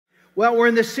Well, we're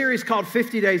in this series called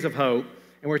 50 Days of Hope,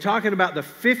 and we're talking about the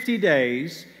 50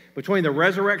 days between the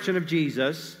resurrection of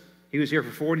Jesus. He was here for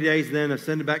 40 days, then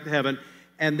ascended back to heaven,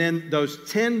 and then those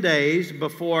 10 days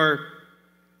before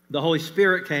the Holy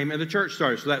Spirit came and the church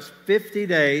started. So that's 50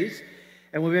 days,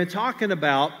 and we've been talking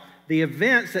about the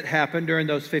events that happened during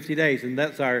those 50 days, and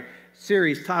that's our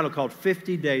series title called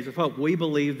 50 Days of Hope. We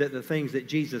believe that the things that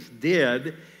Jesus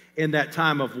did in that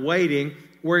time of waiting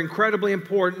were incredibly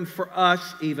important for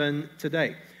us even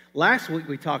today. Last week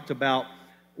we talked about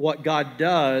what God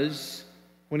does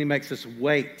when He makes us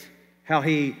wait, how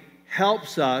He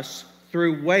helps us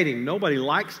through waiting. Nobody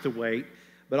likes to wait,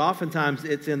 but oftentimes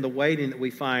it's in the waiting that we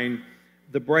find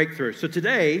the breakthrough. So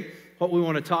today, what we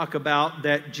want to talk about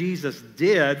that Jesus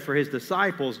did for His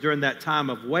disciples during that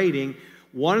time of waiting,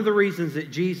 one of the reasons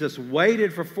that Jesus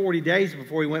waited for 40 days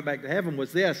before He went back to heaven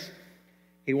was this: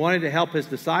 He wanted to help His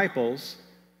disciples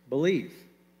believe.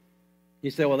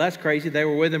 You say, well, that's crazy. They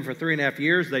were with Him for 3.5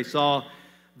 years. They saw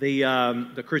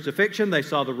the crucifixion. They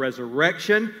saw the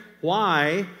resurrection.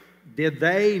 Why did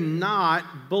they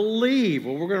not believe?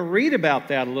 Well, we're going to read about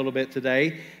that a little bit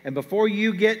today. And before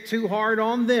you get too hard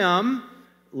on them,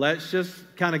 let's just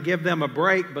kind of give them a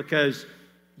break, because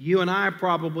you and I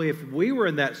probably, if we were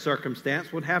in that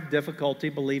circumstance, would have difficulty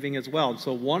believing as well. And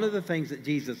so one of the things that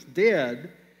Jesus did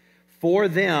for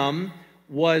them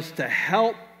was to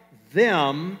help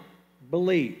them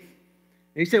believe.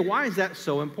 And you say, why is that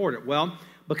so important? Well,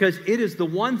 because it is the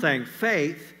one thing,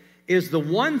 faith is the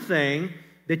one thing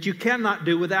that you cannot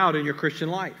do without in your Christian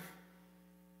life.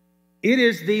 It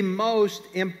is the most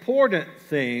important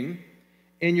thing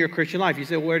in your Christian life. You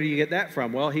say, where do you get that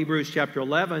from? Well, Hebrews chapter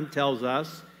 11 tells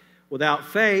us, without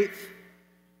faith,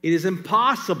 it is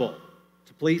impossible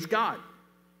to please God.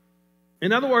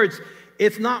 In other words,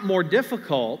 it's not more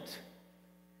difficult.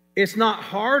 It's not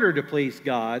harder to please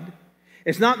God.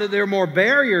 It's not that there are more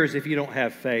barriers if you don't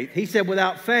have faith. He said,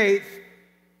 without faith,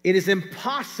 it is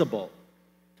impossible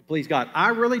to please God. I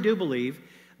really do believe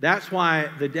that's why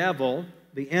the devil,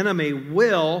 the enemy,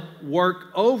 will work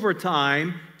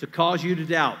overtime to cause you to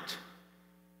doubt.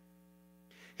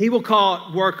 He will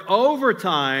work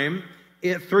overtime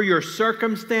through your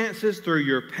circumstances, through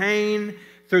your pain,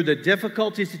 through the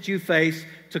difficulties that you face,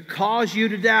 to cause you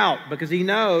to doubt, because he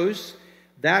knows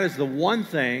that is the one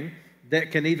thing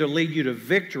that can either lead you to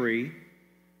victory,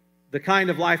 the kind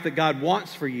of life that God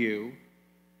wants for you,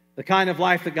 the kind of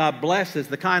life that God blesses,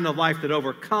 the kind of life that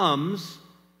overcomes,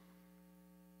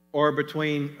 or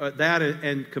between that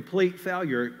and complete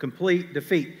failure, complete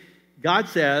defeat. God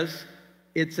says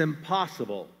it's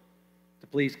impossible to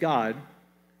please God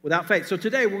without faith. So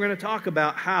today we're going to talk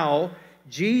about how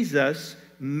Jesus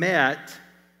met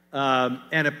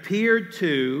and appeared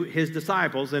to His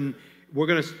disciples, and we're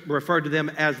going to refer to them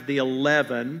as the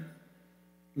 11.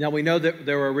 Now, we know that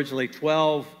there were originally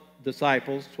 12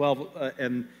 disciples,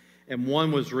 and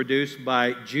one was reduced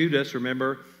by Judas.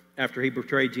 Remember, after he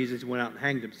betrayed Jesus, he went out and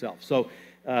hanged himself. So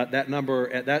that number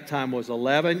at that time was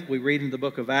 11. We read in the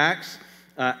book of Acts,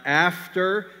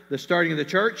 after the starting of the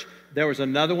church, there was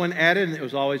another one added, and it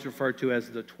was always referred to as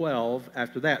the 12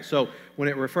 after that. So when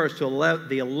it refers to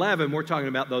the 11, we're talking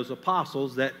about those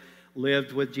apostles that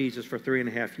lived with Jesus for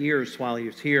 3.5 years while He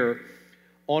was here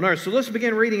on earth. So let's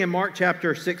begin reading in Mark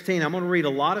chapter 16. I'm going to read a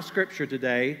lot of scripture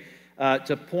today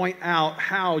to point out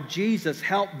how Jesus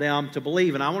helped them to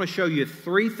believe. And I want to show you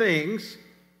 3 things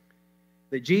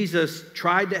that Jesus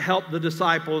tried to help the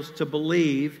disciples to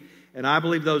believe. And I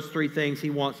believe those 3 things He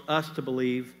wants us to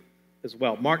believe as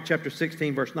well. Mark chapter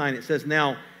 16, verse 9, it says,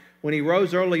 Now, when He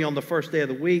rose early on the first day of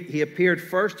the week, He appeared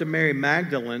first to Mary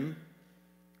Magdalene,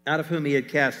 out of whom He had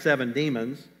cast 7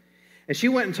 demons. And she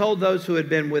went and told those who had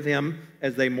been with Him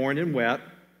as they mourned and wept.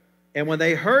 And when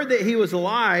they heard that He was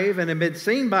alive and had been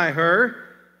seen by her,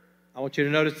 I want you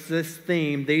to notice this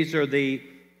theme. These are the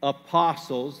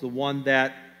apostles, the ones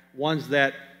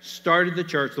that started the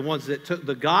church, the ones that took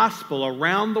the gospel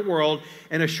around the world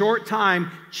in a short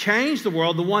time, changed the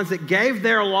world, the ones that gave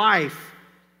their life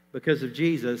because of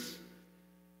Jesus.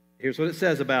 Here's what it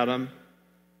says about them.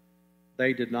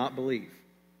 They did not believe.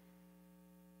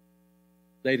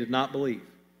 They did not believe.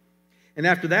 And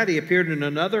after that, He appeared in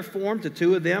another form to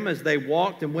 2 of them as they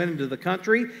walked and went into the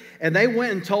country. And they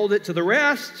went and told it to the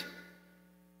rest,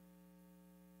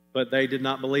 but they did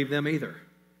not believe them either.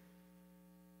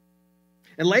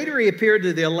 And later He appeared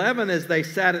to the 11 as they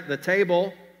sat at the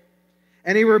table,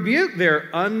 and He rebuked their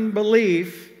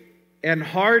unbelief and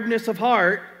hardness of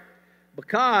heart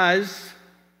because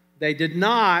they did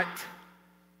not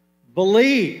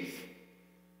believe.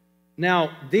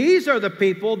 Now, these are the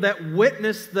people that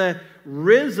witnessed the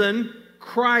risen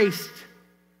Christ.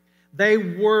 They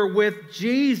were with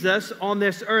Jesus on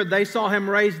this earth. They saw him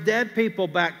raise dead people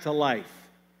back to life.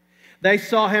 They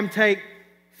saw him take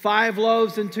 5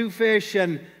 loaves and 2 fish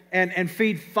and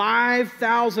feed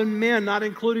 5,000 men, not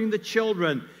including the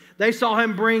children. They saw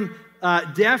him bring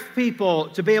deaf people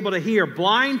to be able to hear,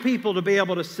 blind people to be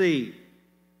able to see.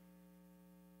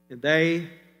 And they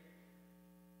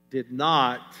did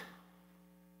not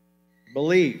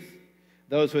believe,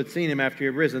 those who had seen him after he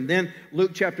had risen. Then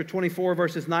Luke chapter 24,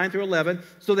 verses 9 through 11.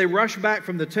 So they rushed back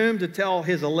from the tomb to tell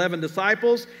his 11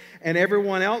 disciples and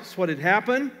everyone else what had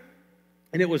happened.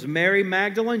 And it was Mary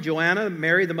Magdalene, Joanna,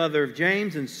 Mary the mother of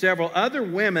James, and several other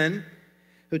women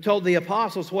who told the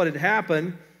apostles what had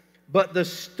happened. But the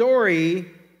story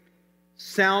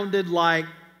sounded like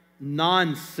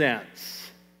nonsense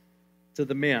to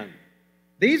the men.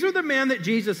 These are the men that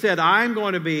Jesus said, I'm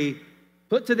going to be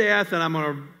put to death and I'm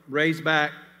going to raise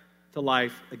back to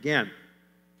life again.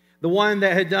 The one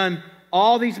that had done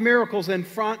all these miracles in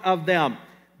front of them.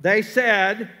 They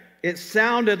said it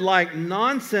sounded like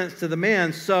nonsense to the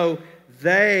men, so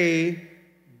they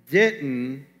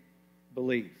didn't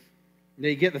believe. Now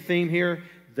you get the theme here?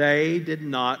 They did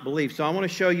not believe. So I want to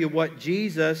show you what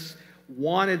Jesus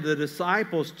wanted the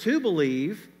disciples to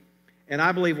believe, and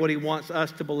I believe what he wants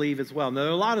us to believe as well. Now, there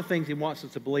are a lot of things he wants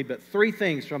us to believe, but 3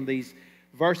 things from these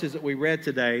verses that we read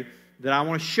today that I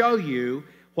want to show you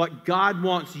what God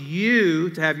wants you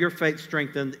to have your faith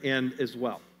strengthened in as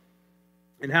well.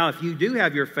 And how if you do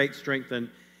have your faith strengthened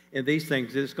in these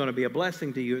things, it's going to be a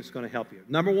blessing to you. It's going to help you.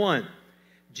 Number 1,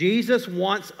 Jesus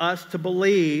wants us to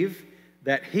believe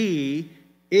that he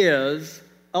is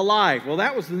alive. Well,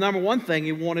 that was the number 1 thing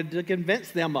he wanted to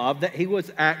convince them of, that he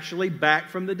was actually back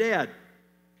from the dead.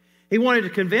 He wanted to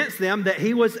convince them that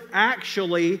he was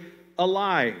actually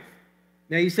alive.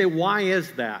 Now you say, why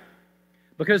is that?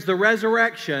 Because the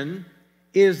resurrection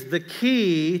is the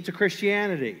key to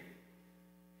Christianity.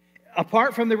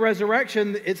 Apart from the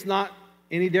resurrection, it's not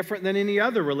any different than any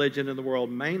other religion in the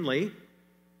world, mainly.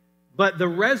 But the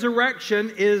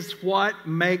resurrection is what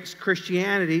makes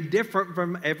Christianity different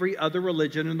from every other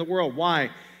religion in the world. Why?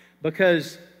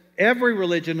 Because every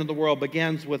religion in the world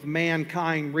begins with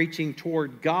mankind reaching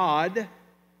toward God.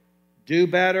 Do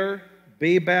better,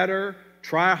 be better,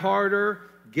 try harder,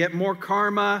 get more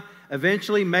karma.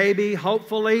 Eventually, maybe,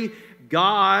 hopefully,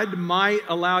 God might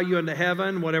allow you into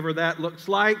heaven, whatever that looks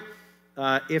like,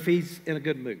 if he's in a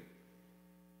good mood.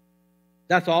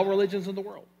 That's all religions in the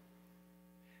world.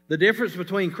 The difference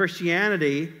between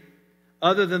Christianity,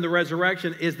 other than the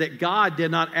resurrection, is that God did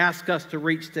not ask us to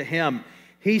reach to him.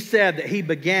 He said that he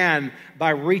began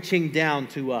by reaching down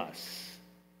to us.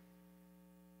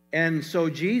 And so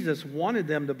Jesus wanted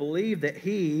them to believe that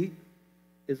he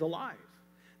is alive.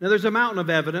 Now, there's a mountain of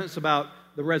evidence about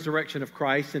the resurrection of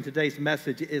Christ, and today's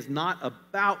message is not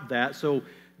about that. So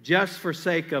just for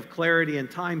sake of clarity and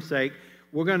time's sake,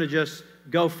 we're going to just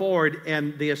go forward,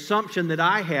 and the assumption that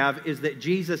I have is that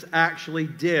Jesus actually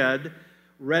did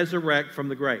resurrect from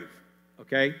the grave,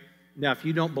 okay? Now, if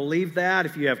you don't believe that,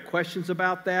 if you have questions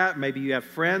about that, maybe you have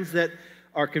friends that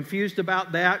are confused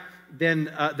about that,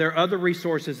 then there are other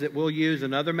resources that we'll use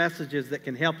and other messages that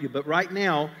can help you. But right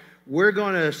now, we're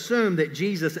going to assume that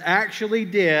Jesus actually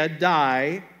did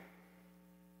die,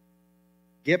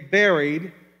 get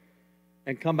buried,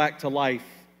 and come back to life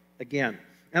again.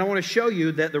 And I want to show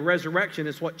you that the resurrection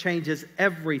is what changes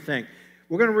everything.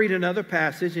 We're going to read another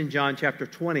passage in John chapter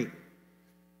 20.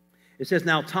 It says,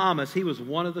 now Thomas, he was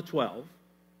one of the 12,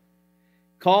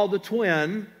 called the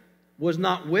twin, was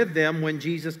not with them when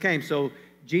Jesus came. So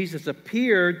Jesus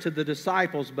appeared to the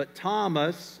disciples, but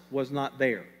Thomas was not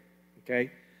there.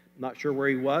 Okay? Not sure where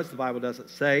he was. The Bible doesn't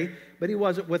say, but he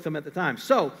wasn't with them at the time.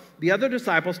 So the other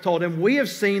disciples told him, we have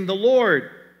seen the Lord.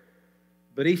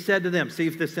 But he said to them, see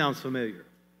if this sounds familiar.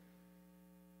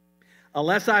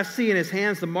 Unless I see in his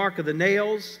hands the mark of the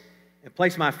nails, and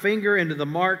place my finger into the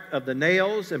mark of the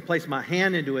nails, and place my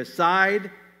hand into his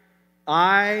side,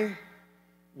 I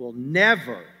will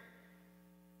never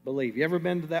believe. You ever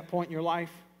been to that point in your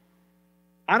life?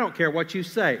 I don't care what you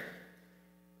say.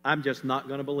 I'm just not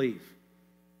going to believe.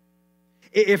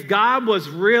 If God was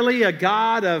really a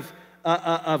God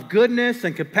of goodness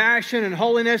and compassion and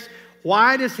holiness,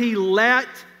 why does he let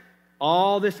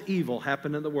all this evil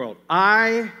happen in the world?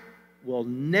 I will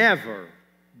never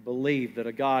believe that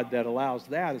a God that allows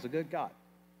that is a good God.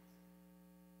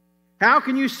 How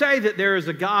can you say that there is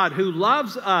a God who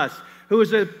loves us, who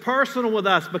is personal with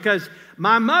us? Because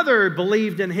my mother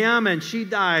believed in him and she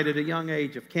died at a young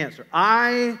age of cancer.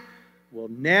 I will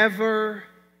never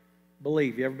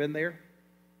believe. You ever been there?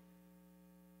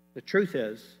 The truth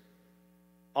is,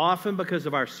 often because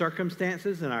of our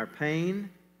circumstances and our pain,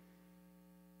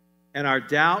 and our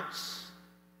doubts,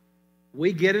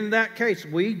 we get into that case.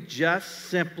 We just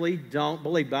simply don't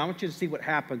believe. But I want you to see what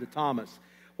happened to Thomas.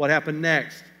 What happened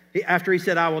next? After he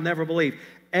said, I will never believe.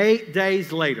 8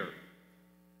 days later.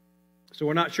 So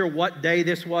we're not sure what day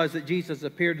this was that Jesus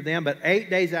appeared to them, but 8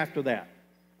 days after that,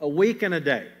 a week and a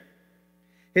day,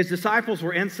 his disciples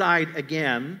were inside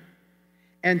again,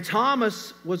 and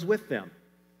Thomas was with them.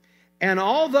 And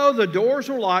although the doors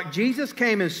were locked, Jesus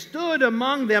came and stood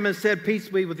among them and said, peace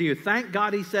be with you. Thank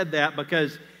God he said that,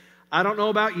 because I don't know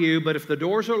about you, but if the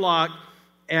doors are locked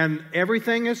and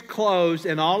everything is closed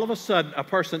and all of a sudden a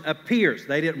person appears,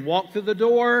 they didn't walk through the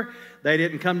door, they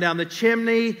didn't come down the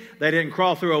chimney, they didn't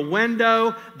crawl through a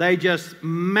window, they just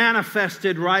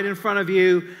manifested right in front of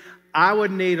you, I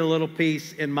would need a little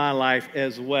peace in my life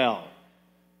as well.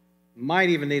 Might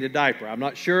even need a diaper, I'm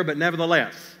not sure, but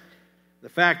nevertheless, the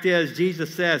fact is,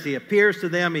 Jesus says, he appears to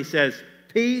them, he says,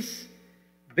 peace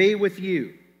be with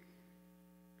you.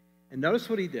 And notice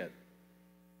what he did.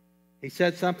 He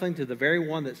said something to the very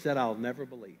one that said, I'll never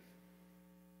believe.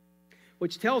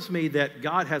 Which tells me that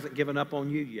God hasn't given up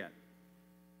on you yet.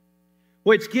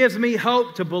 Which gives me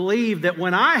hope to believe that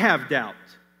when I have doubt,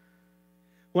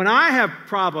 when I have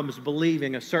problems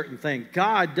believing a certain thing,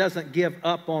 God doesn't give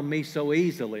up on me so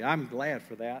easily. I'm glad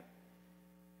for that.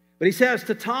 But he says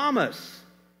to Thomas,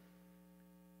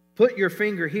 put your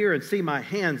finger here and see my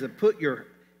hands, and put your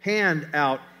hand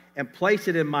out and place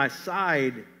it in my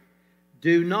side.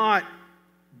 Do not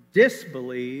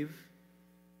disbelieve,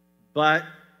 but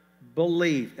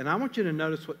believe. And I want you to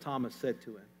notice what Thomas said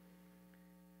to him.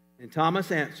 And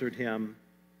Thomas answered him,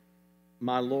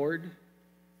 my Lord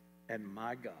and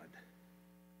my God.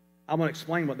 I'm going to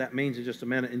explain what that means in just a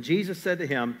minute. And Jesus said to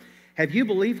him, have you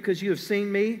believed because you have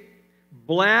seen me?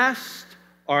 Blessed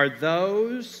are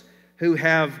those who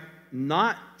have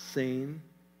not seen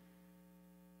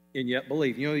and yet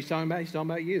believe. You know what he's talking about? He's talking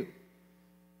about you.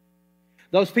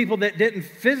 Those people that didn't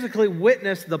physically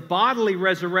witness the bodily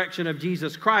resurrection of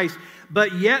Jesus Christ,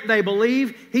 but yet they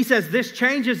believe. He says this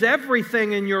changes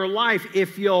everything in your life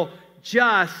if you'll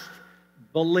just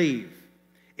believe.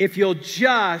 If you'll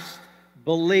just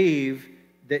believe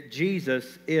that Jesus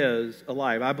is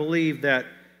alive. I believe that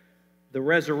the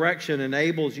resurrection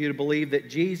enables you to believe that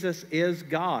Jesus is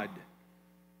God.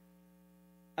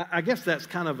 I guess that's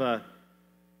kind of a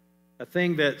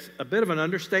thing that's a bit of an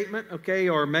understatement, okay?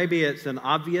 Or maybe it's an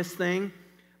obvious thing.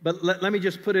 But let me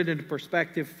just put it into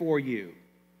perspective for you.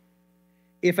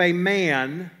 If a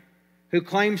man who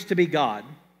claims to be God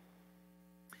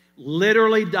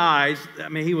literally dies, I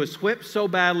mean, he was whipped so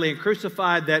badly and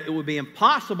crucified that it would be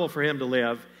impossible for him to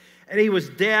live, and he was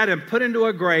dead and put into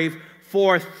a grave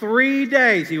for 3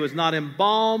 days. He was not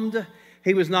embalmed.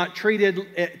 He was not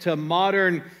treated to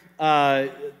modern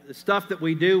stuff that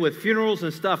we do with funerals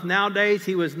and stuff nowadays.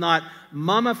 He was not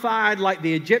mummified like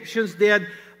the Egyptians did.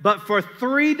 But for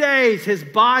 3 days, his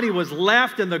body was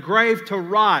left in the grave to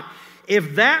rot.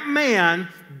 If that man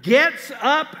gets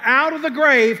up out of the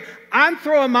grave, I'm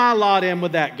throwing my lot in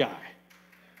with that guy.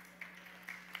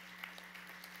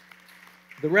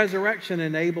 The resurrection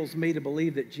enables me to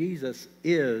believe that Jesus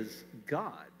is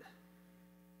God.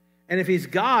 And if he's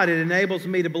God, it enables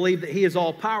me to believe that he is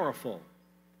all-powerful,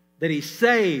 that he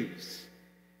saves,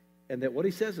 and that what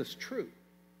he says is true.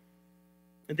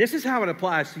 And this is how it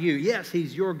applies to you. Yes,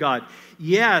 he's your God.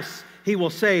 Yes, he will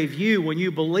save you when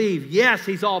you believe. Yes,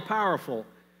 he's all-powerful.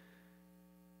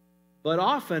 But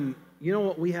often, you know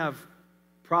what we have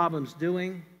problems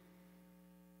doing?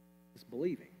 Is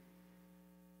believing.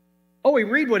 Oh, we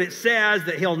read what it says,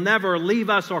 that he'll never leave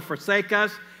us or forsake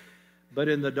us. But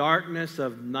in the darkness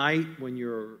of night, when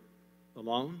you're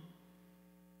alone,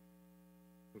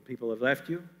 when people have left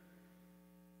you,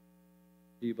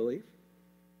 do you believe?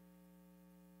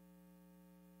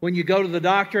 When you go to the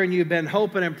doctor and you've been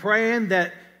hoping and praying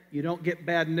that you don't get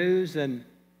bad news, and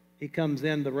he comes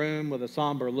in the room with a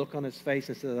somber look on his face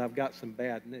and says, I've got some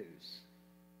bad news.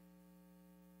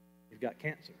 You've got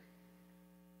cancer.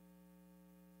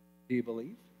 Do you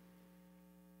believe?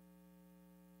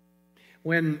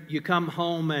 When you come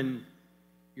home and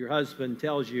your husband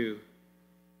tells you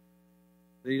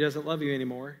that he doesn't love you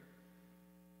anymore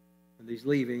and he's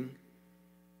leaving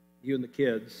you and the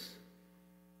kids,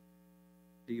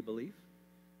 do you believe?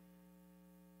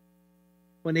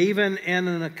 When even in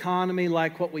an economy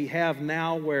like what we have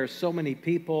now, where so many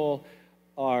people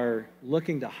are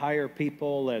looking to hire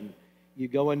people, and you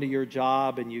go into your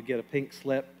job and you get a pink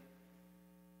slip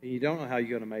and you don't know how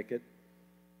you're going to make it,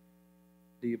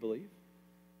 do you believe?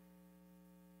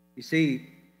 You see,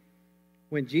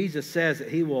 when Jesus says that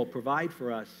he will provide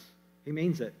for us, he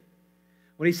means it.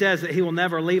 When he says that he will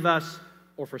never leave us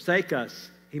or forsake us,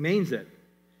 he means it.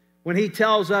 When he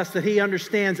tells us that he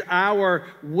understands our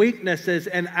weaknesses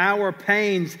and our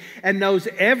pains and knows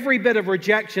every bit of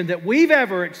rejection that we've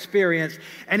ever experienced,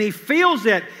 and he feels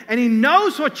it, and he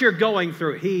knows what you're going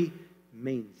through, he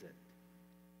means it.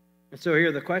 And so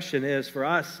here the question is for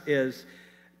us is,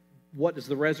 what does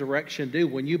the resurrection do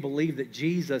when you believe that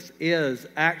Jesus is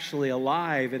actually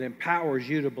alive? It empowers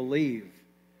you to believe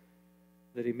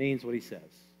that he means what he says.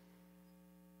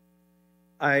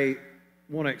 I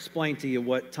want to explain to you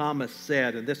what Thomas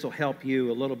said, and this will help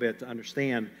you a little bit to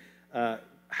understand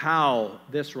how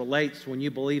this relates when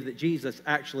you believe that Jesus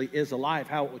actually is alive,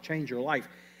 how it will change your life.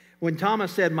 When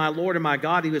Thomas said, "My Lord and my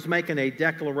God," he was making a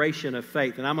declaration of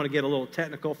faith. And I'm going to get a little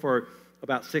technical for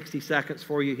about 60 seconds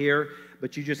for you here,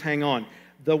 but you just hang on.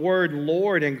 The word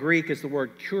Lord in Greek is the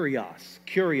word kurios.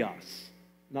 Kurios.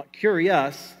 Not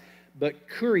curious, but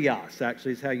kurios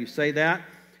actually is how you say that.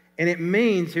 And it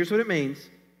means, here's what it means: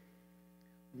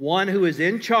 one who is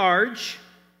in charge.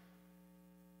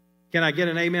 Can I get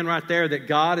an amen right there? That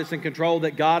God is in control,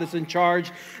 that God is in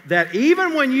charge, that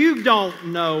even when you don't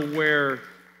know where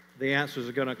the answers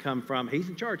are going to come from, he's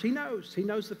in charge. He knows. He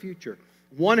knows the future.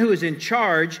 One who is in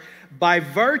charge by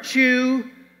virtue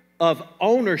of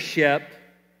ownership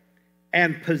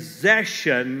and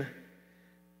possession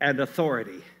and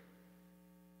authority.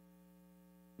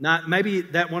 Not, maybe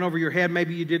that went over your head.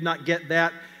 Maybe you did not get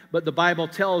that. But the Bible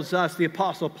tells us, the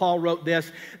Apostle Paul wrote this,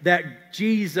 that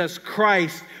Jesus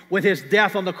Christ, with his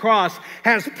death on the cross,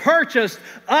 has purchased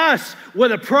us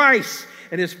with a price.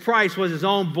 And his price was his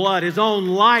own blood, his own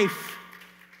life.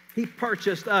 He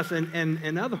purchased us. And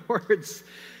in other words,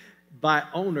 by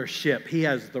ownership, he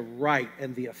has the right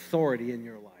and the authority in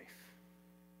your life.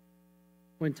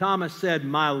 When Thomas said,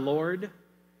 "My Lord,"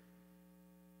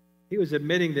 he was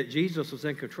admitting that Jesus was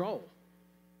in control.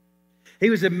 He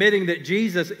was admitting that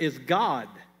Jesus is God.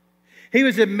 He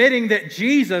was admitting that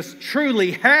Jesus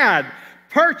truly had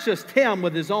purchased him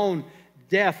with his own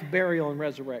death, burial, and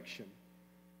resurrection.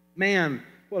 Man,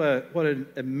 what an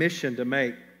admission to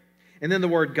make. And then the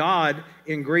word God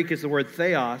in Greek is the word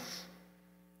theos,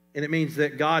 and it means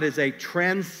that God is a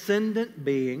transcendent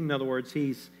being. In other words,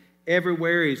 he's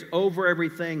everywhere, he's over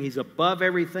everything, he's above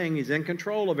everything, he's in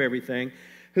control of everything,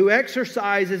 who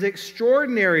exercises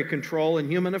extraordinary control in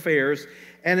human affairs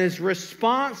and is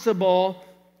responsible,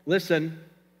 listen,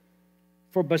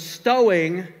 for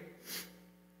bestowing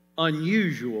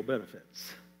unusual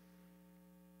benefits.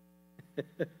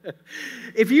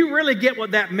 If you really get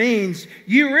what that means,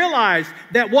 you realize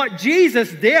that what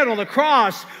Jesus did on the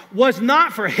cross was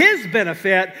not for his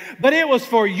benefit, but it was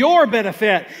for your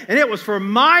benefit, and it was for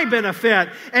my benefit.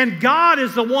 And God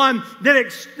is the one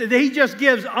that he just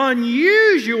gives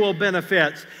unusual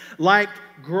benefits, like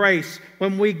grace.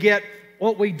 When we get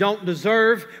what we don't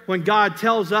deserve, when God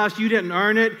tells us you didn't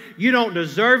earn it, you don't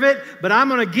deserve it, but I'm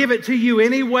going to give it to you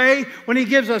anyway. When he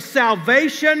gives us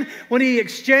salvation, when he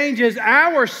exchanges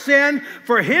our sin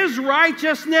for his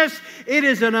righteousness, it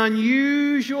is an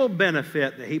unusual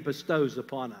benefit that he bestows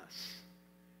upon us.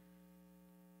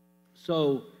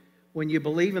 So when you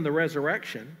believe in the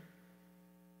resurrection,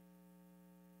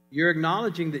 you're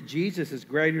acknowledging that Jesus is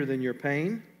greater than your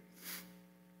pain,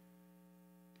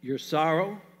 your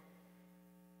sorrow,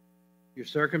 your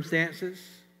circumstances,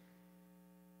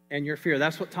 and your fear.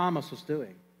 That's what Thomas was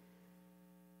doing.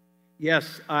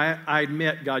 Yes, I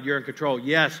admit, God, you're in control.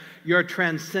 Yes, you're a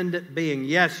transcendent being.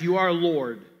 Yes, you are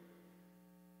Lord.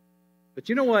 But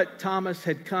you know what Thomas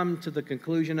had come to the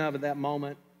conclusion of at that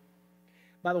moment?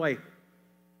 By the way,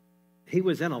 he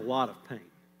was in a lot of pain.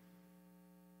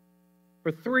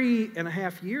 For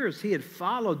 3.5 years, he had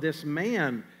followed this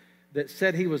man that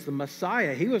said he was the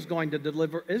Messiah. He was going to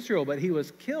deliver Israel, but he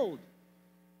was killed.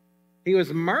 He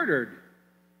was murdered.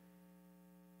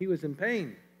 He was in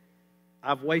pain.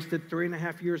 I've wasted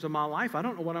 3.5 years of my life. I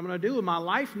don't know what I'm going to do with my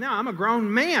life now. I'm a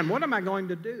grown man. What am I going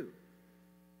to do?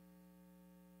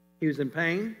 He was in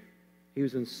pain. He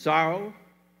was in sorrow.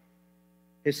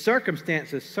 His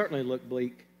circumstances certainly looked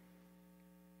bleak.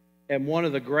 And one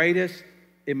of the greatest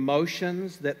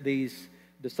emotions that these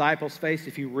disciples faced,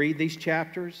 if you read these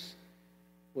chapters,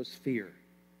 was fear.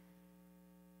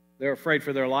 They're afraid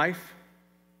for their life.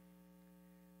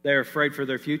 They're afraid for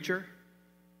their future.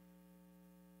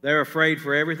 They're afraid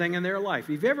for everything in their life.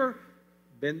 Have you ever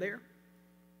been there?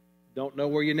 Don't know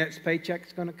where your next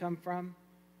paycheck's going to come from?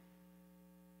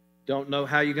 Don't know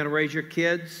how you're going to raise your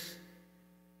kids?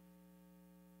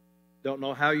 Don't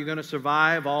know how you're going to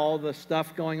survive all the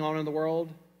stuff going on in the world?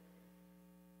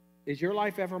 Is your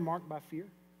life ever marked by fear?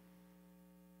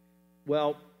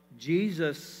 Well,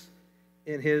 Jesus,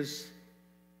 in his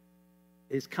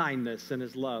kindness and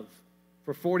his love,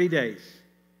 for 40 days,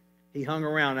 he hung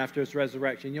around after his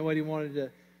resurrection. You know what he wanted to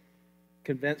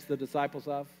convince the disciples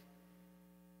of?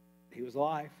 He was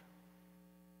alive.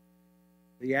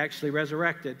 He actually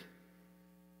resurrected.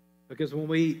 Because when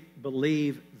we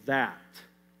believe that,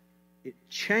 it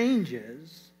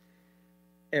changes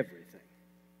everything.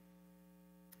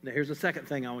 Now, here's the second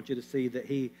thing I want you to see that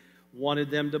he wanted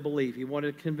them to believe. He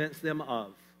wanted to convince them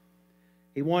of.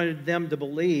 He wanted them to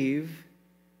believe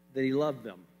that he loved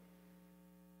them.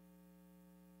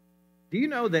 Do you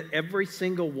know that every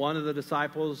single one of the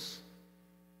disciples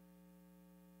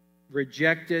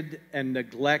rejected and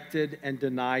neglected and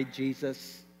denied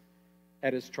Jesus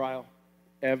at his trial?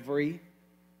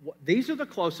 These are the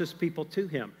closest people to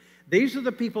him. These are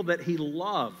the people that he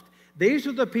loved. These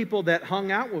are the people that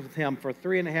hung out with him for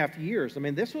 3.5 years. I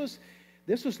mean, this was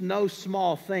no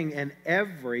small thing, and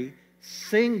every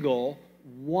single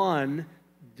one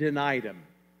denied him.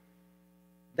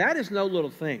 That is no little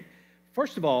thing.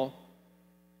 First of all,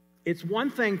 it's one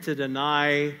thing to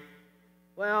deny,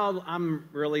 well, I'm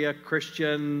really a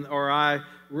Christian, or I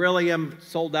really am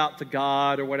sold out to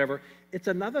God, or whatever. It's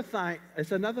another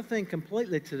thing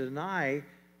completely to deny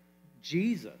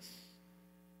Jesus.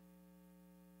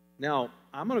 Now,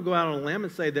 I'm going to go out on a limb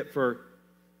and say that for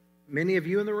many of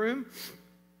you in the room,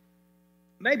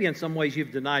 maybe in some ways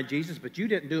you've denied Jesus, but you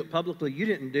didn't do it publicly. You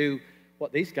didn't do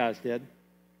what these guys did.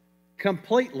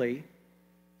 Completely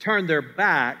turn their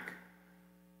back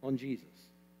on Jesus.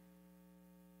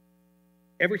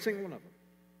 Every single one of them.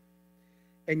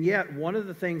 And yet, one of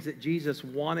the things that Jesus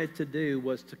wanted to do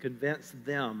was to convince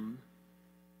them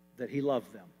that he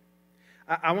loved them.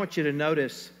 I want you to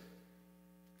notice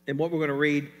in what we're going to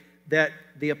read that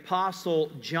the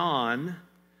Apostle John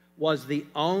was the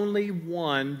only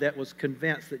one that was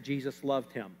convinced that Jesus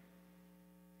loved him.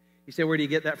 You say, where do you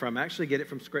get that from? I actually get it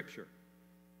from Scripture.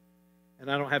 And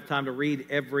I don't have time to read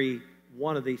every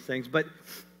one of these things, but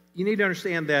you need to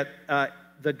understand that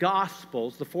the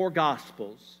Gospels, the 4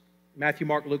 Gospels, Matthew,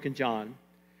 Mark, Luke, and John,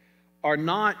 are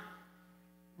not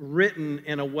written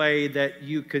in a way that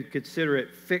you could consider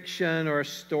it fiction or a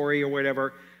story or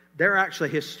whatever. They're actually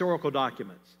historical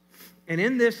documents. And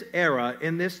in this era,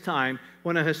 in this time,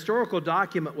 when a historical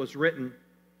document was written,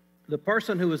 the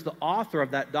person who was the author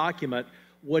of that document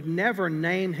would never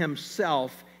name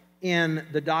himself in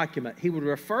the document. He would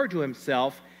refer to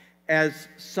himself as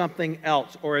something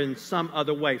else or in some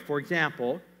other way. For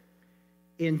example,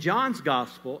 in John's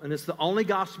gospel, and it's the only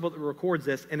gospel that records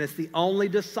this, and it's the only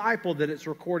disciple that it's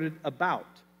recorded about,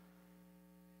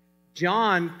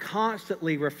 John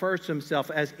constantly refers to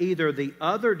himself as either the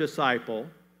other disciple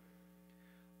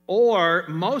or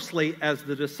mostly as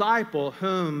the disciple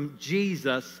whom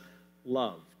Jesus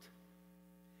loved.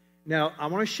 Now, I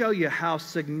want to show you how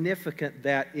significant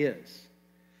that is.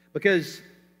 Because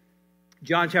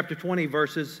John chapter 20,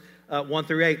 verses 1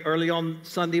 through 8, early on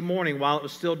Sunday morning, while it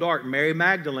was still dark, Mary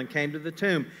Magdalene came to the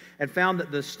tomb and found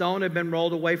that the stone had been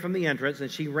rolled away from the entrance, and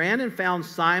she ran and found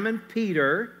Simon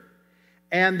Peter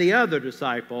and the other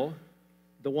disciple,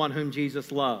 the one whom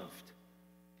Jesus loved.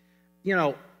 You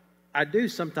know, I do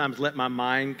sometimes let my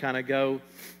mind kind of go,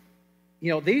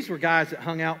 you know, these were guys that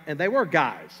hung out, and they were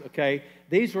guys, okay?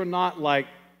 These were not like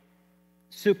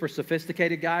super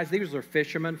sophisticated guys. These were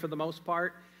fishermen for the most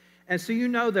part. And so you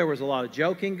know there was a lot of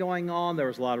joking going on. There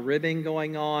was a lot of ribbing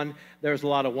going on. There was a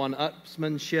lot of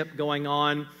one-upsmanship going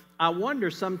on. I wonder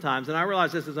sometimes, and I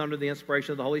realize this is under the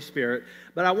inspiration of the Holy Spirit,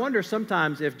 but I wonder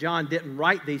sometimes if John didn't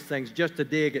write these things just to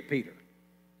dig at Peter.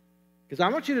 Because I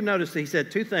want you to notice that he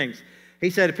said 2 things. He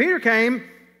said, Peter came,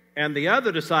 and the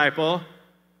other disciple,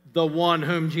 the one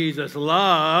whom Jesus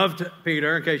loved,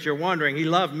 Peter, in case you're wondering, he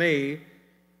loved me.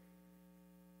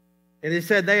 And he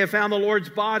said, they have found the Lord's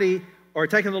body, or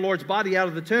taken the Lord's body out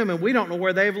of the tomb, and we don't know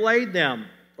where they've laid them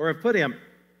or have put him.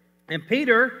 And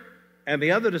Peter and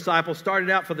the other disciple started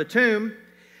out for the tomb,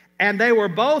 and they were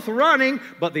both running,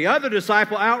 but the other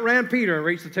disciple outran Peter and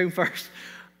reached the tomb first.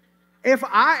 And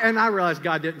I realize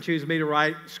God didn't choose me to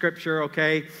write Scripture,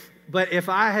 okay? But if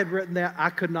I had written that, I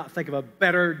could not think of a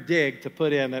better dig to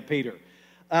put in at Peter.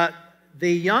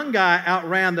 The young guy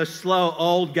outran the slow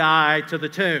old guy to the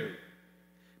tomb.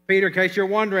 Peter, in case you're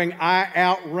wondering, I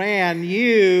outran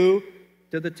you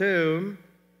to the tomb.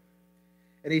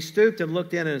 And he stooped and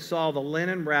looked in and saw the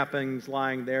linen wrappings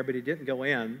lying there, but he didn't go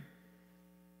in.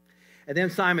 And then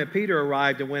Simon Peter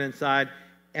arrived and went inside,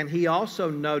 and he also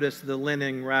noticed the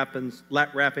linen wrappings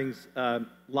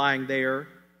lying there,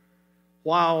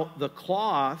 while the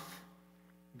cloth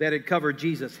that had covered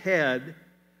Jesus' head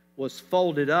was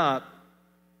folded up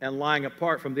and lying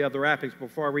apart from the other wrappings.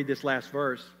 Before I read this last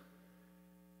verse,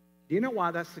 do you know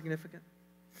why that's significant?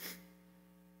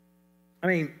 I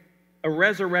mean, a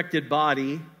resurrected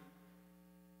body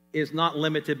is not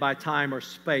limited by time or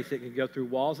space. It can go through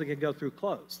walls, it can go through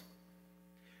clothes.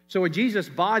 So when Jesus'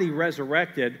 body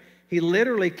resurrected, he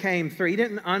literally came through. He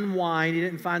didn't unwind. He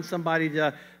didn't find somebody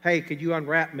to, hey, could you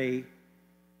unwrap me?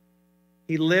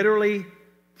 He literally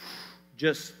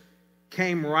just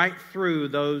came right through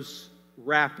those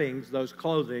wrappings, those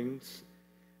clothings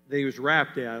that he was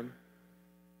wrapped in.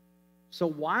 So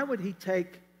why would he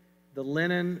take the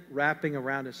linen wrapping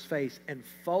around his face and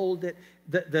fold it?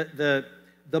 The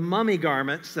mummy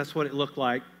garments, that's what it looked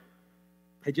like,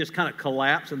 had just kind of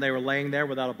collapsed and they were laying there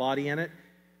without a body in it.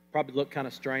 Probably looked kind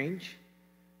of strange.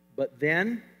 But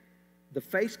then the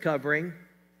face covering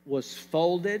was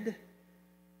folded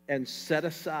and set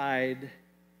aside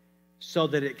so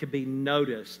that it could be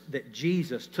noticed that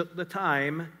Jesus took the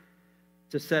time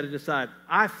to set it aside.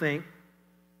 I think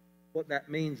what that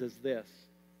means is this.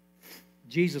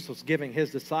 Jesus was giving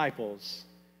his disciples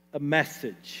a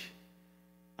message.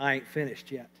 I ain't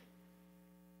finished yet.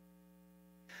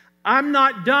 I'm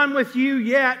not done with you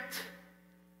yet.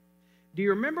 Do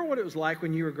you remember what it was like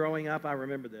when you were growing up? I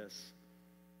remember this.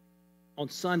 On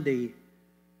Sunday,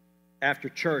 after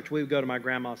church, we would go to my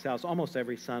grandma's house almost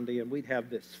every Sunday, and we'd have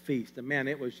this feast. And man,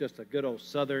 it was just a good old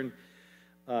Southern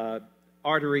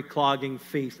artery-clogging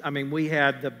feast. I mean, we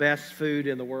had the best food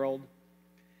in the world.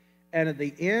 And at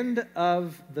the end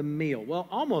of the meal, well,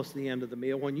 almost the end of the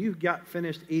meal, when you got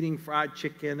finished eating fried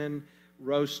chicken and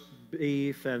roast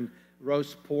beef and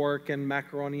roast pork and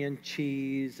macaroni and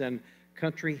cheese and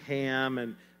country ham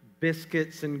and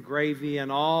biscuits and gravy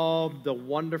and all the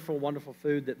wonderful, wonderful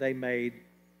food that they made,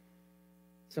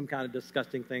 some kind of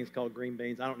disgusting things called green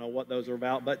beans. I don't know what those are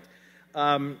about, but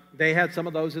they had some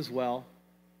of those as well.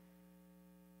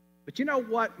 But you know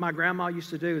what my grandma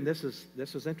used to do, and this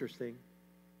is interesting.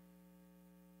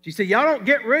 She said, y'all don't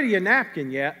get rid of your napkin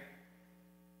yet.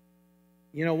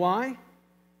 You know why?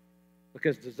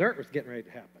 Because dessert was getting ready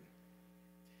to happen.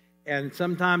 And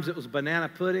sometimes it was banana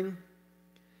pudding,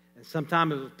 and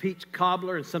sometimes it was peach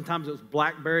cobbler, and sometimes it was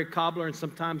blackberry cobbler, and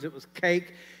sometimes it was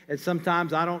cake, and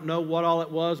sometimes I don't know what all it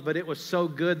was, but it was so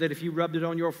good that if you rubbed it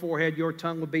on your forehead, your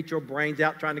tongue would beat your brains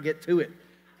out trying to get to it.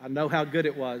 I know how good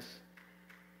it was.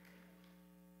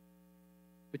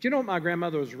 But you know what my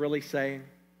grandmother was really saying?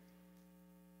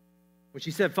 When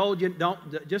she said,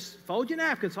 just fold your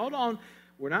napkins, hold on,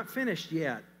 we're not finished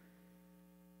yet.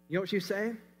 You know what she was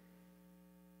saying?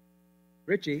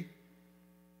 Ritchie,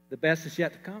 the best is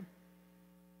yet to come.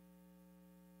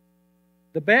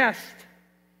 The best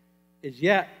is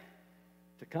yet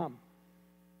to come.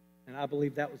 And I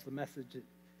believe that was the message that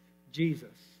Jesus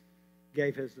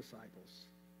gave his disciples.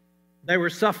 They were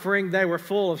suffering, they were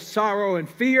full of sorrow and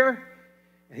fear,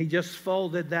 and he just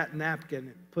folded that napkin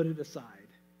and put it aside.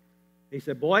 He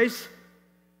said, boys,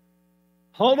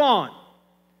 hold on.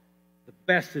 The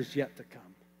best is yet to come.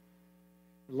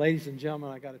 Ladies and gentlemen,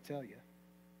 I got to tell you,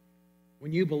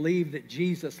 when you believe that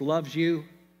Jesus loves you,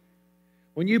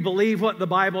 when you believe what the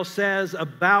Bible says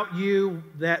about you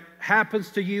that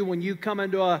happens to you when you come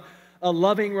into a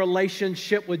loving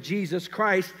relationship with Jesus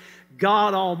Christ,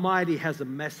 God Almighty has a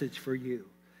message for you.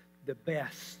 The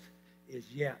best is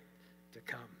yet to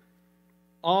come.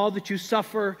 All that you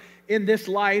suffer in this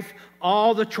life,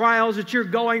 all the trials that you're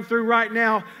going through right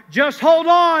now, just hold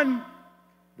on.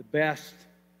 The best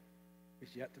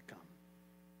is yet to come.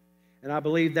 And I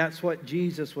believe that's what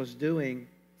Jesus was doing.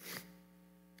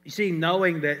 You see,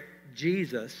 knowing that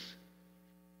Jesus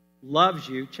loves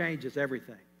you changes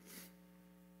everything.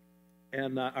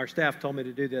 And our staff told me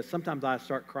to do this. Sometimes I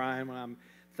start crying when I'm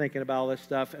thinking about all this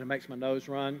stuff, and it makes my nose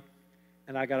run.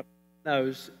 And I got a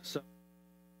nose, so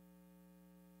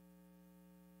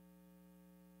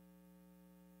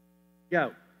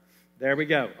go. There we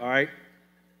go. All right.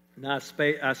 Now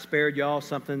I spared y'all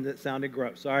something that sounded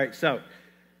gross. All right. So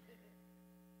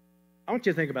I want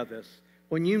you to think about this.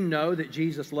 When you know that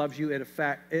Jesus loves you, it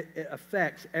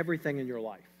affects everything in your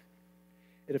life.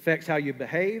 It affects how you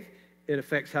behave. It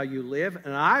affects how you live.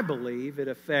 And I believe it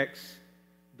affects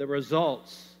the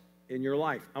results in your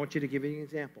life. I want you to give you an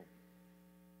example.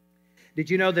 Did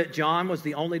you know that John was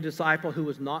the only disciple who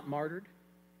was not martyred?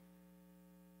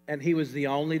 And he was the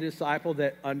only disciple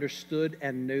that understood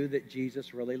and knew that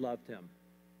Jesus really loved him.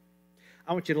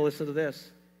 I want you to listen to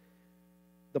this.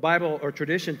 The Bible or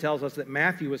tradition tells us that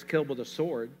Matthew was killed with a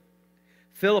sword.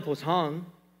 Philip was hung.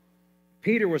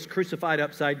 Peter was crucified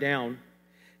upside down.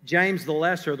 James the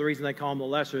Lesser, the reason they call him the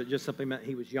Lesser, it just simply meant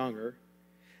he was younger.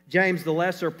 James the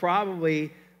Lesser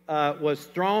probably was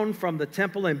thrown from the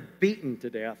temple and beaten to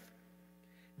death.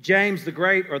 James the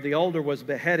Great, or the older, was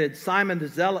beheaded. Simon the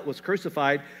Zealot was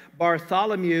crucified.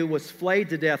 Bartholomew was flayed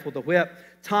to death with a whip.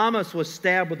 Thomas was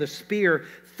stabbed with a spear.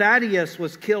 Thaddeus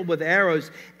was killed with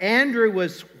arrows. Andrew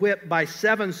was whipped by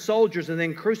 7 soldiers and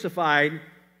then crucified.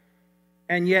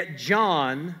 And yet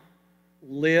John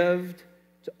lived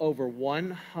to over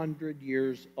 100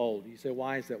 years old. You say,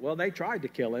 why is that? Well, they tried to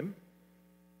kill him.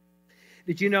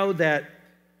 Did you know that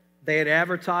they had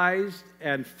advertised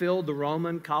and filled the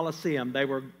Roman Colosseum?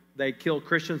 They killed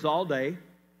Christians all day.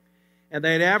 And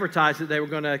they had advertised that they were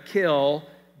going to kill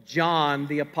John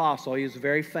the Apostle. He was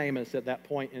very famous at that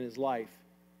point in his life.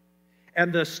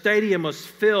 And the stadium was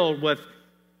filled with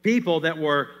people that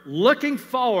were looking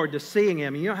forward to seeing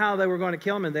him. You know how they were going to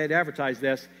kill him? And they had advertised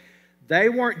this. They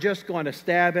weren't just going to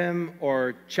stab him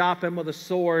or chop him with a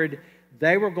sword.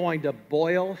 They were going to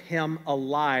boil him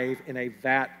alive in a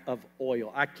vat of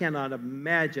oil. I cannot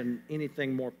imagine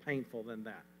anything more painful than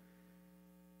that.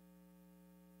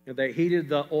 And they heated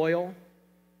the oil,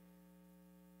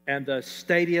 and the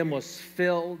stadium was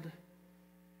filled,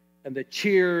 and the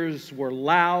cheers were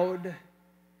loud,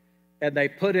 and they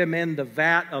put him in the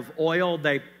vat of oil.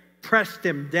 They pressed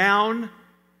him down,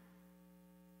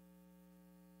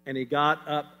 and he got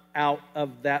up out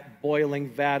of that boiling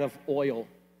vat of oil.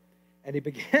 And he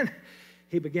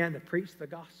began to preach the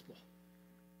gospel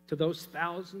to those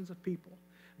thousands of people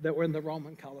that were in the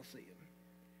Roman Colosseum.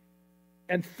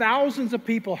 And thousands of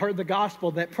people heard the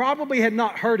gospel that probably had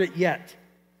not heard it yet.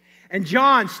 And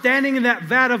John, standing in that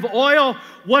vat of oil,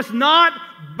 was not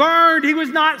burned. He was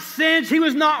not singed. He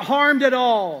was not harmed at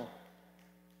all.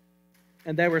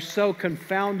 And they were so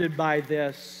confounded by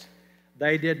this,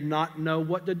 they did not know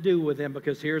what to do with him,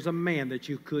 because here's a man that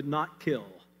you could not kill.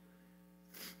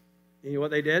 You know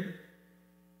what they did?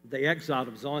 They exiled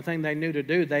him. It's the only thing they knew to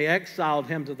do. They exiled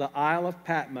him to the Isle of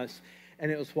Patmos,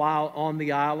 and it was while on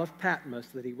the Isle of Patmos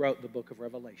that he wrote the book of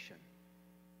Revelation.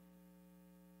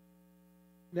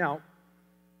 Now,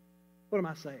 what am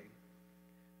I saying?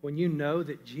 When you know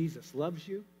that Jesus loves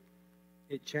you,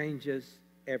 it changes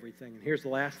everything. And here's the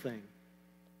last thing.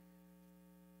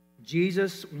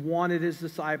 Jesus wanted his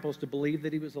disciples to believe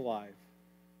that he was alive.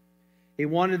 He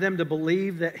wanted them to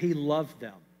believe that he loved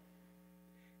them.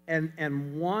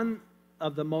 And one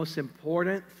of the most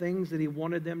important things that he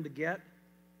wanted them to get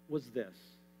was this.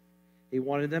 He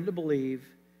wanted them to believe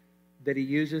that he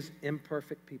uses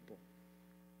imperfect people.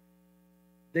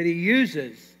 That he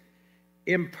uses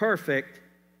imperfect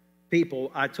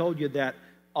people. I told you that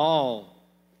all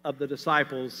of the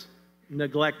disciples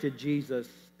neglected Jesus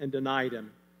and denied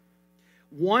him.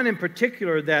 One in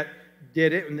particular that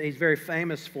did it, and he's very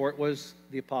famous for it, was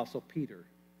the Apostle Peter.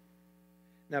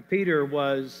 Now, Peter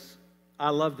was, I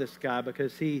love this guy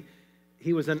because he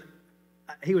was an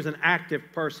active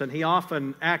person. He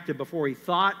often acted before he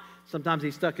thought. Sometimes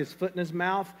he stuck his foot in his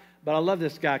mouth. But I love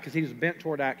this guy because he was bent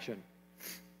toward action.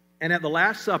 And at the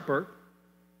Last Supper,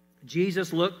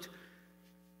 Jesus looked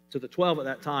to the 12 at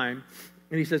that time,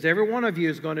 and he says, every one of you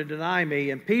is going to deny me.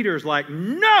 And Peter's like,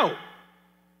 no,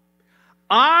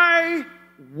 I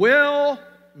will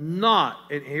not.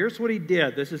 And here's what he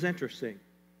did. This is interesting.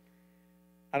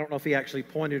 I don't know if he actually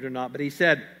pointed or not, but he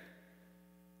said,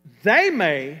 they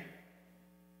may,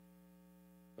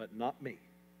 but not me.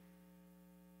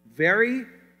 Very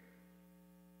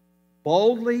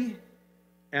boldly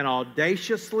and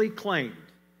audaciously claimed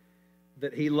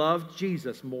that he loved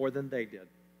Jesus more than they did.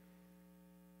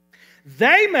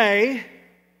 They may,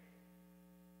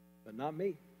 but not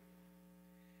me.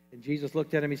 And Jesus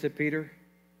looked at him, he said, Peter,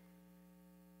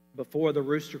 before the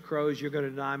rooster crows, you're going to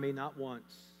deny me not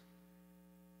once,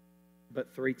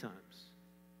 but 3 times.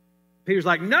 Peter's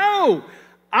like, no,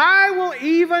 I will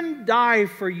even die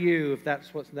for you if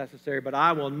that's what's necessary, but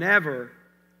I will never,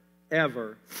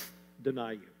 ever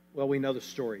deny you. Well, we know the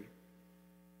story.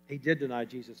 He did deny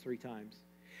Jesus 3 times.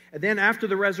 And then after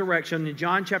the resurrection, in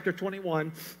John chapter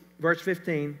 21, verse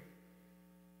 15,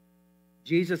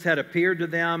 Jesus had appeared to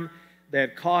them. They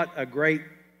had caught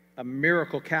a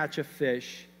miracle catch of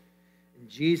fish. And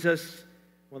Jesus,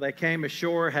 when they came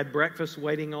ashore, had breakfast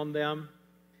waiting on them.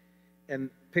 And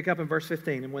pick up in verse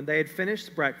 15. And when they had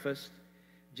finished breakfast,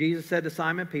 Jesus said to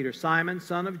Simon Peter, Simon,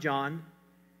 son of John,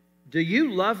 do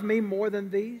you love me more than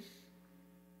these?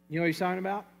 You know what he's talking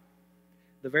about?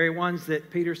 The very ones that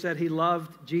Peter said he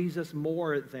loved Jesus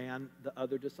more than the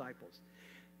other disciples.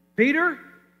 Peter,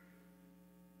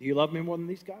 do you love me more than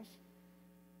these guys?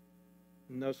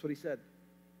 And notice what he said.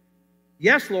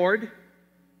 Yes, Lord,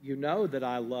 you know that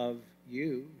I love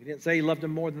you. He didn't say he loved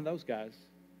them more than those guys.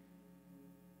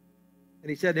 And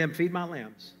he said to him, feed my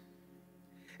lambs.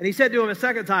 And he said to him a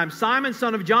second time, Simon,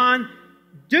 son of John,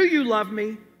 do you love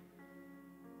me?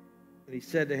 And he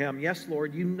said to him, yes,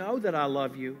 Lord, you know that I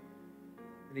love you.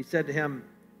 And he said to him,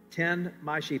 tend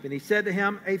my sheep. And he said to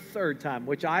him a third time,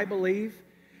 which I believe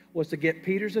was to get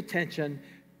Peter's attention,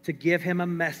 to give him a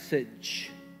message.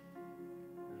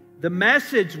 The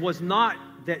message was not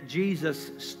that Jesus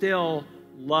still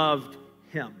loved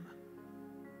him.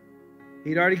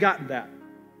 He'd already gotten that.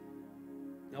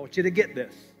 I want you to get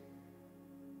this.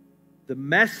 The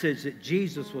message that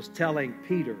Jesus was telling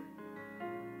Peter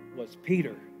was,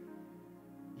 Peter,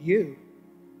 you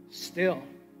still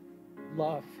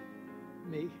love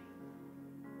me.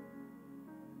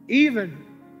 Even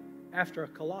after a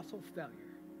colossal failure.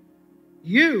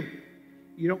 You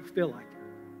don't feel like it.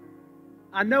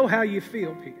 I know how you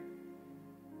feel, Peter.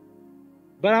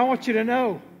 But I want you to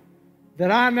know that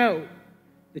I know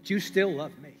that you still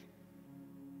love me.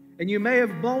 And you may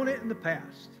have blown it in the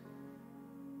past,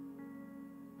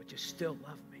 but you still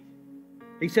love me.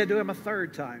 He said to him a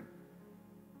third time,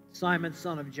 Simon,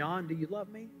 son of John, do you love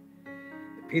me?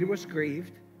 And Peter was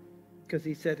grieved because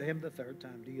he said to him the third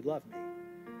time, do you love me?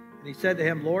 And he said to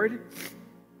him, Lord,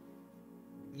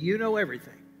 you know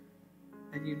everything,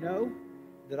 and you know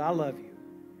that I love you.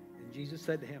 And Jesus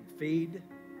said to him, feed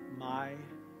my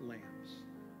lambs.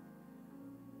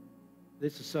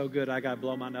 This is so good, I got to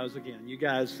blow my nose again. You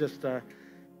guys just, let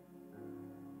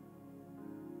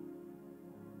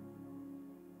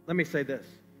me say this.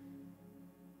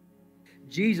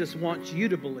 Jesus wants you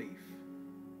to believe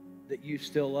that you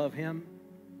still love him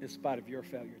in spite of your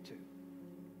failure too.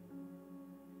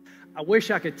 I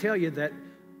wish I could tell you that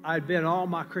I'd been all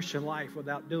my Christian life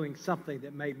without doing something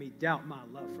that made me doubt my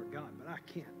love for God, but I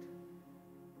can't.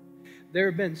 There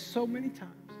have been so many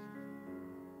times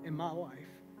in my life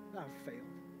that I've failed.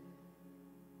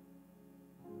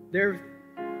 There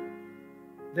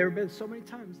have been so many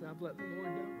times that I've let the Lord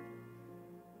down.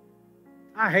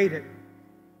 I hate it.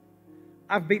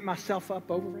 I've beat myself up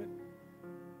over it.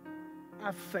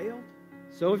 I've failed.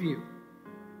 So have you.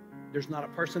 There's not a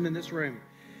person in this room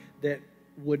that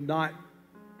would not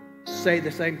say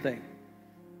the same thing.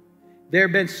 There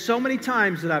have been so many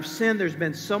times that I've sinned. There's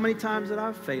been so many times that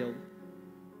I've failed.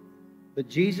 But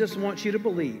Jesus wants you to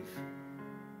believe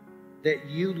that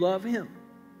you love him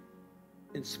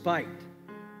in spite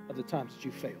of the times that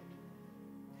you failed.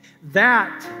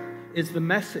 That is the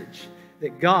message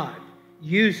that God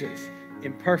uses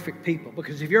imperfect people.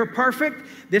 Because if you're perfect,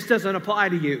 this doesn't apply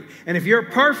to you. And if you're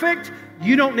perfect,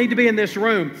 you don't need to be in this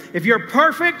room. If you're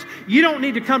perfect, you don't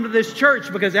need to come to this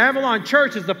church, because Avalon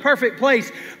Church is the perfect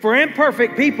place for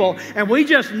imperfect people. And we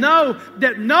just know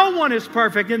that no one is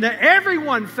perfect and that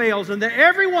everyone fails and that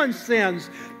everyone sins.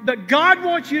 But God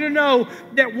wants you to know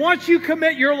that once you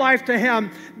commit your life to him,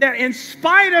 that in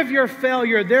spite of your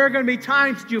failure, there are going to be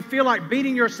times that you feel like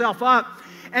beating yourself up.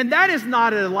 And that is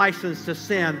not a license to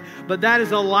sin, but that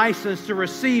is a license to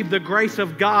receive the grace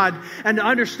of God and to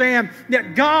understand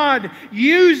that God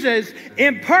uses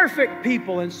imperfect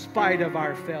people in spite of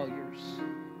our failures.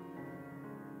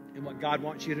 And what God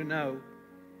wants you to know,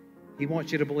 he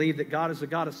wants you to believe that God is a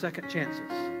God of second chances.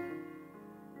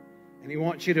 And he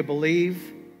wants you to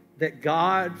believe that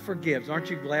God forgives. Aren't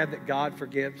you glad that God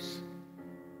forgives?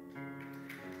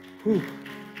 Whew,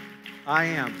 I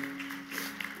am.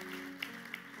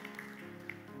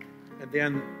 And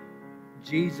then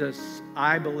Jesus,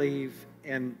 I believe,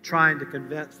 in trying to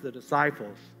convince the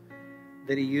disciples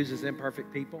that he uses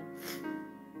imperfect people,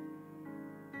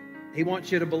 he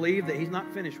wants you to believe that he's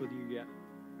not finished with you yet.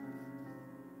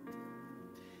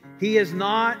 He is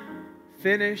not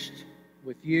finished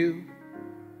with you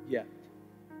yet.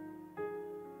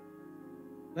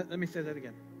 Let me say that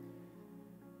again.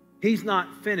 He's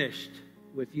not finished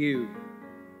with you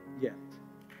yet.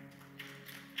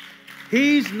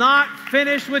 He's not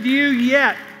finished with you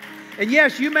yet. And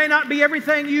yes, you may not be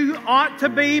everything you ought to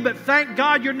be, but thank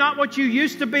God you're not what you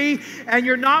used to be, and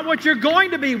you're not what you're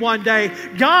going to be one day.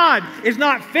 God is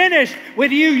not finished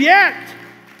with you yet.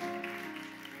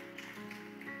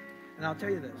 And I'll tell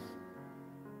you this.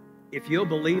 If you'll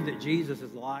believe that Jesus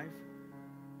is alive,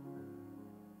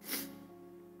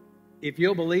 if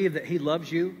you'll believe that he loves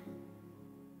you,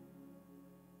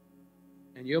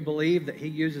 and you'll believe that he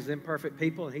uses imperfect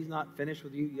people and he's not finished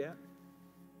with you yet,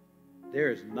 there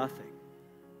is nothing,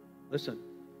 listen,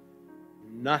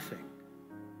 nothing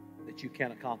that you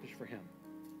can't accomplish for him.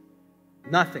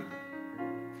 Nothing.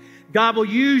 God will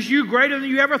use you greater than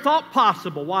you ever thought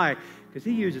possible. Why? Because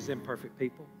he uses imperfect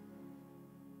people.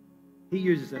 He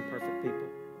uses imperfect people.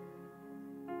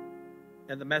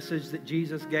 And the message that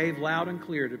Jesus gave loud and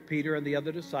clear to Peter and the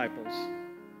other disciples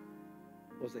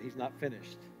was that he's not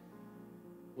finished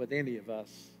with any of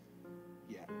us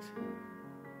yet.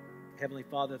 Heavenly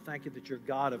Father, thank you that you're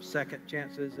God of second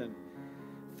chances and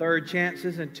third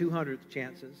chances and 200th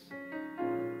chances.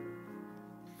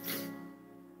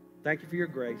 Thank you for your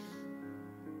grace,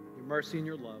 your mercy, and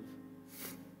your love.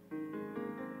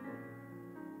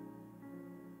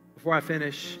 Before I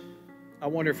finish, I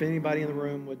wonder if anybody in the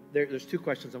room would, there's two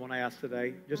questions I want to ask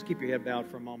today. Just keep your head bowed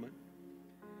for a moment.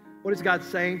 What is God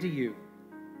saying to you?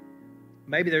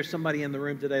 Maybe there's somebody in the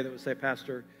room today that would say,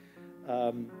 Pastor,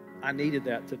 I needed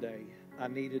that today. I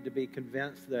needed to be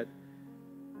convinced that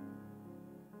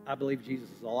I believe Jesus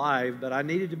is alive, but I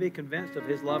needed to be convinced of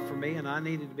his love for me, and I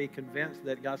needed to be convinced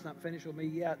that God's not finished with me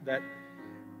yet, that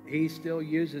he still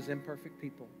uses imperfect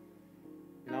people.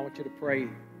 And I want you to pray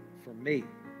for me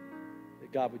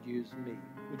that God would use me.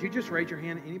 Would you just raise your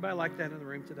hand? Anybody like that in the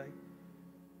room today?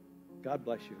 God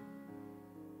bless you.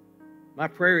 My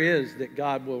prayer is that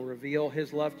God will reveal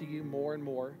his love to you more and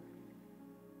more,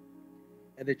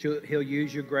 and that he'll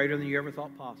use you greater than you ever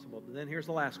thought possible. But then here's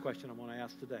the last question I want to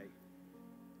ask today.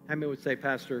 How many would say,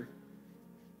 Pastor,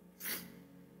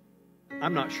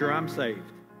 I'm not sure I'm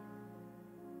saved.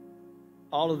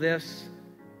 All of this,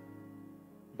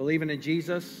 believing in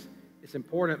Jesus, it's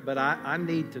important, but I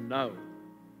need to know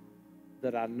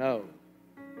that I know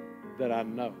that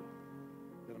I'm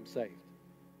saved.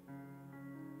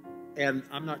 And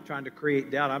I'm not trying to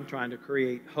create doubt. I'm trying to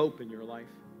create hope in your life.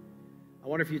 I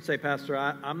wonder if you'd say, Pastor,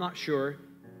 I'm not sure,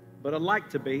 but I'd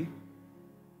like to be.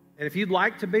 And if you'd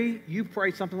like to be, you pray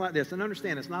something like this. And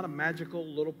understand, it's not a magical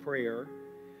little prayer,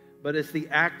 but it's the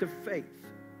act of faith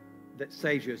that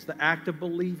saves you. It's the act of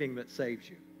believing that saves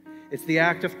you. It's the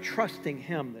act of trusting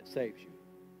him that saves you.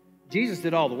 Jesus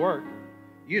did all the work.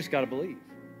 You just got to believe.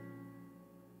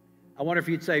 I wonder if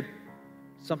you'd say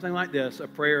something like this, a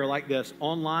prayer like this,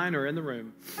 online or in the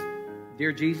room.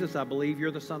 Dear Jesus, I believe you're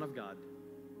the Son of God,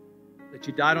 that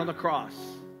you died on the cross,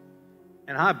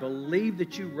 and I believe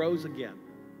that you rose again.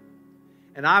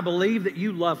 And I believe that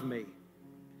you love me.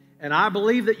 And I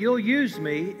believe that you'll use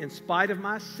me in spite of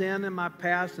my sin and my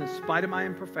past, in spite of my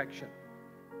imperfection.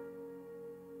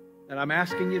 And I'm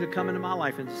asking you to come into my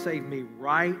life and save me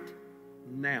right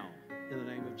now in the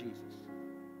name of Jesus.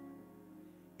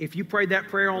 If you prayed that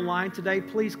prayer online today,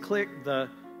 please click the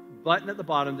button at the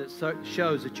bottom that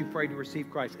shows that you prayed to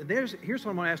receive Christ. And here's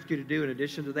what I'm going to ask you to do in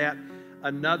addition to that.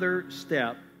 Another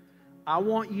step. I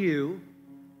want you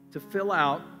to fill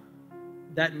out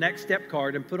that next step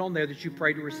card and put on there that you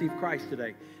prayed to receive Christ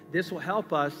today. This will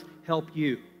help us help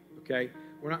you, okay?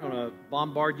 We're not going to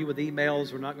bombard you with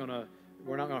emails. We're not going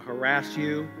to harass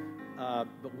you,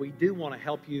 but we do want to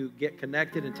help you get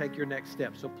connected and take your next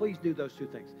step. So please do those two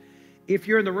things. If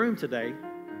you're in the room today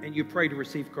and you prayed to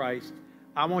receive Christ,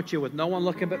 I want you, with no one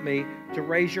looking but me, to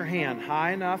raise your hand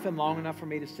high enough and long enough for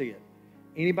me to see it.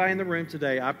 Anybody in the room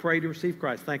today, I prayed to receive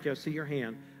Christ. Thank you. I see your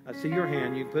hand. I see your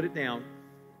hand. You can put it down.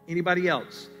 Anybody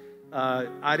else?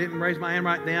 I didn't raise my hand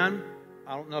right then.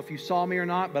 I don't know if you saw me or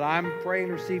not, but I'm praying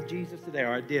to receive Jesus today.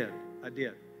 Or I did.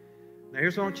 Now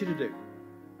here's what I want you to do.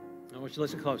 I want you to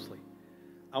listen closely.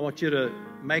 I want you to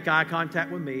make eye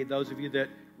contact with me, those of you that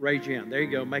raise your hand. There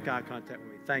you go. Make eye contact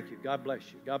with me. Thank you. God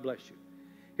bless you. God bless you.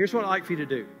 Here's what I'd like for you to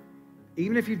do.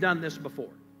 Even if you've done this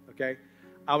before, okay,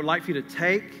 I would like for you to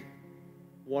take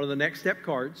one of the next step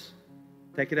cards,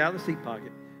 take it out of the seat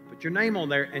pocket, put your name on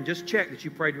there, and just check that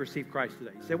you prayed to receive Christ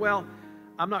today. You say, well,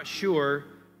 I'm not sure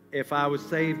if I was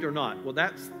saved or not. Well,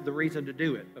 that's the reason to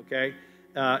do it, okay?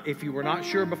 If you were not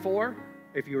sure before,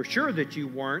 if you were sure that you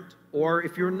weren't, or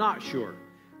if you're not sure,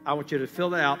 I want you to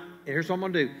fill that out. And here's what I'm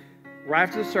going to do. Right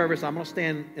after the service, I'm going to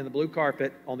stand in the blue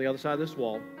carpet on the other side of this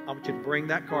wall. I want you to bring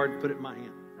that card and put it in my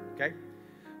hand, okay?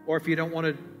 Or if you don't want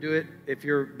to do it, if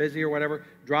you're busy or whatever,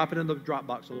 drop it in the drop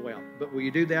box on the way out. But will you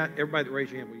do that? Everybody that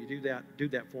raised your hand, will you do that? Do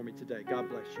that for me today. God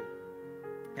bless you.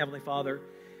 Heavenly Father,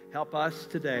 help us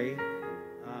today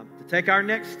to take our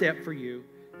next step for you.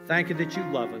 Thank you that you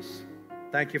love us.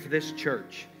 Thank you for this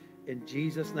church. In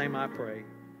Jesus' name I pray.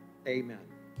 Amen.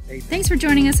 Amen. Thanks for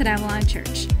joining us at Avalon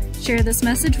Church. Share this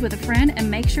message with a friend and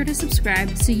make sure to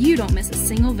subscribe so you don't miss a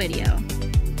single video.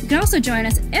 You can also join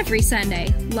us every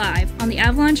Sunday live on the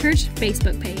Avalon Church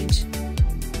Facebook page.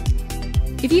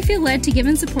 If you feel led to give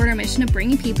and support our mission of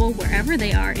bringing people wherever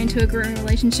they are into a growing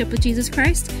relationship with Jesus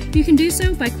Christ, you can do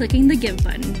so by clicking the Give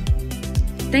button.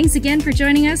 Thanks again for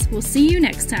joining us. We'll see you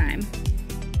next time.